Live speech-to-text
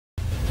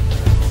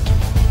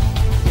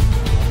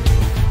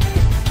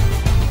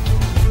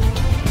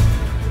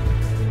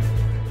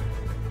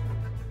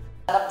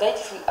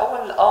بدايتي في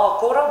الاول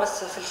كوره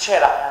بس في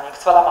الشارع، يعني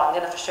كنت بلعب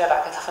عندنا في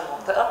الشارع كده في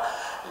المنطقه.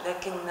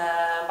 لكن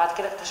بعد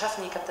كده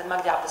اكتشفني كابتن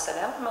مجدي عبد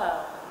السلام،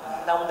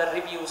 ده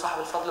مدربي وصاحب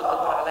الفضل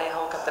الاكبر عليا،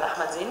 هو كابتن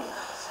احمد زين.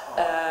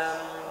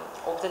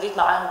 وابتديت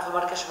معاهم في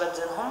مركز شباب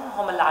زينهم،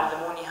 هم اللي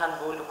علموني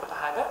هاندبول وكل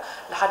حاجه،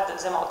 لحد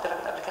زي ما قلت لك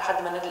قبل كده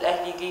لحد ما النادي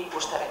الاهلي جه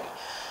واشتراني.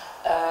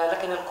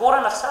 لكن الكوره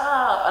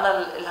نفسها انا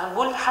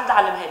الهاندبول حد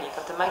علمها لي،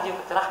 كابتن مجدي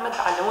وكابتن احمد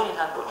علموني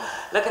الهاندبول.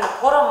 لكن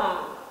الكوره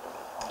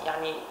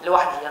يعني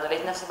لوحدي، انا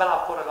لقيت نفسي بلعب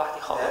كوره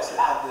لوحدي خالص. لعبت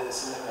لحد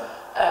سن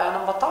كام؟ انا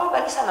مبطله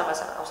بقالي سنه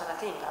مثلا او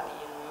سنتين، يعني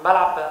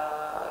بلعب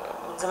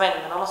من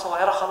زمان، من انا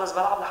صغيره خالص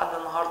بلعب لحد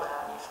النهارده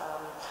يعني.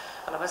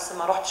 انا بس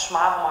ما روحتش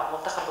معاهم على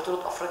المنتخب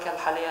بطوله افريقيا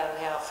الحاليه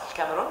اللي هي في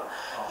الكاميرون،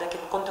 لكن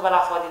كنت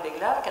بلعب في وادي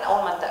دجله. لكن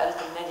اول ما انتقلت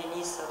لنادي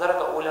نيس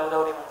درجه اولى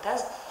ودوري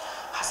ممتاز،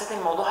 حسيت ان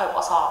الموضوع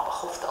هيبقى صعب،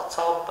 خفت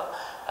اتصاب.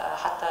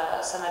 حتى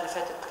السنه اللي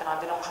فاتت كان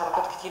عندنا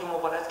مشاركات كتير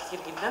ومباريات كتير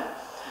جدا،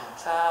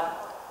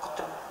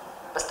 فكنت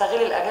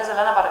بستغل الاجازه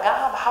اللي انا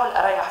برجعها بحاول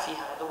اريح فيها،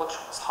 يا دوب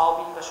بشوف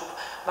اصحابي،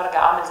 برجع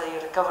اعمل زي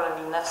ريكفرنج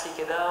لنفسي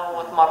كده،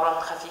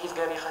 واتمرن خفيف،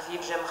 جري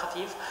خفيف، جيم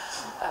خفيف.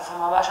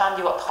 فما بقاش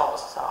عندي وقت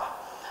خالص الصراحه.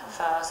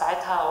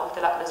 فساعتها قلت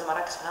لا، لازم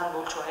اركز في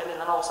الهاندبول شويه،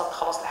 لان انا وصلت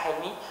خلاص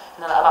لحلمي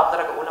ان انا العب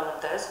درجه اولى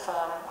ممتاز،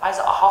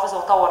 فعايزه احافظ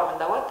واطور من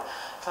دوت.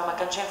 فما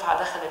كانش ينفع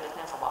ادخل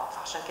الاثنين في بعض،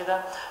 فعشان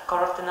كده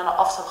قررت ان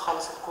انا افصل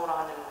خالص الكوره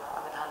عن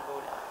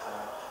الهاندبول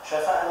يعني.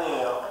 شايفه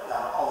يعني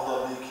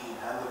افضل ليكي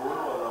الهاندبول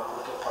ولا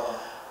كره القدم؟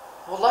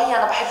 والله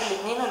انا بحب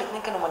الاثنين،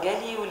 والاثنين كانوا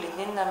مجالي،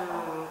 والاثنين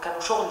كانوا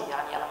شغلي،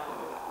 يعني انا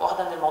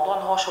واخده ان الموضوع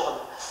ان هو شغل.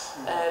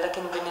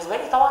 لكن بالنسبه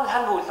لي طبعا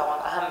الهاندبول طبعا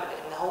اهم،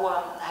 لان هو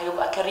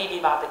هيبقى كاريري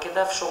بعد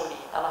كده في شغلي.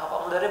 انا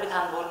هبقى مدربه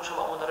هاندبول، مش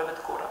هبقى مدربه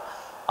كوره.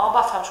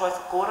 بفهم شويه في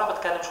الكوره،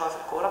 بتكلم شويه في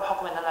الكوره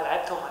بحكم ان انا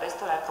لعبت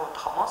ومارست ولعبت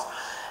منتخب مصر.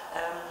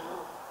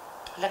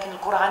 لكن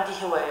الكوره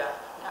عندي هوايه،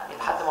 يعني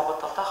لحد ما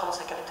بطلتها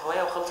خلاص هي كانت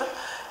هوايه وخلصت.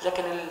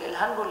 لكن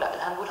الهاندبول لا،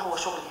 الهاندبول هو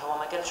شغلي، هو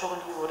مجال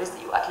شغلي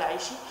ورزقي واكل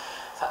عيشي،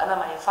 فانا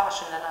ما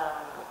ينفعش ان انا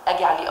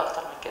اجي عليه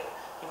اكتر من كده.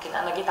 يمكن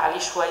انا جيت عليه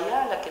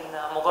شويه، لكن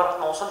مجرد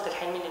ما وصلت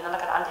لحلمي، لان انا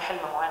كان عندي حلم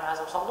معين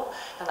عايزه اوصل له،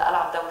 ان انا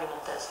العب دوري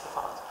ممتاز في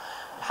فرنسا.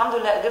 الحمد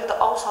لله قدرت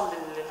اوصل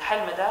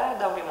للحلم ده،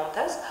 دوري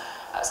ممتاز.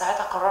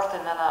 ساعتها قررت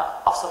ان انا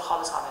افصل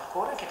خالص عن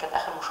الكوره. كانت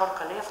اخر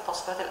مشاركه ليا في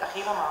التصفيات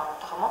الاخيره مع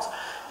منتخب مصر،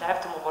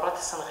 لعبت مباراه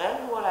السنغال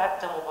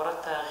ولعبت مباراه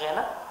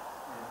غانا.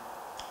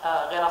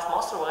 غانا في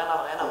مصر وغانا في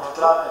غانا. كنت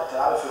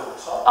بتلعبي في الرود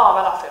صح؟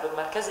 بلعب في الرود،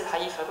 مركزي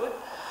الحقيقي في الرود.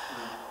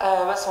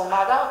 بس ومن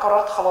بعدها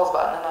قررت خلاص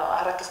بقى ان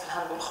انا هركز في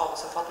الهاندبول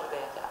خالص الفتره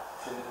ديت يعني.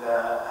 في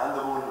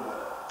الهاندبول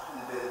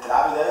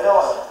بتلعبي دايره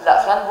ولا؟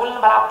 لا، في الهاندبول انا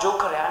بلعب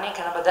جوكر، يعني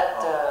كان بدات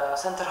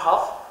سنتر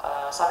هاف،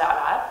 صانع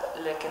العاب.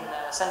 لكن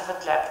السنه اللي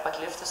فاتت لعبت باك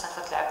ليفت، السنه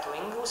اللي فاتت لعبت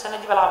وينج، والسنه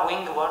دي بلعب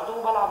وينج برضه،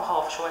 وبلعب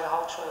هاف شويه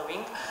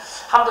وينج.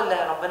 الحمد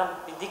لله ربنا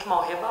بيديك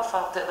موهبه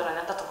فبتقدر ان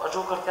انت تبقى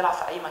جوكر تلعب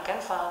في اي مكان،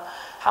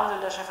 فالحمد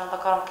لله شايف ان ده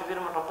كرم كبير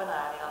من ربنا،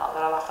 يعني انا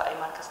اقدر العب في اي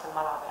مركز في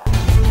الملعب يعني.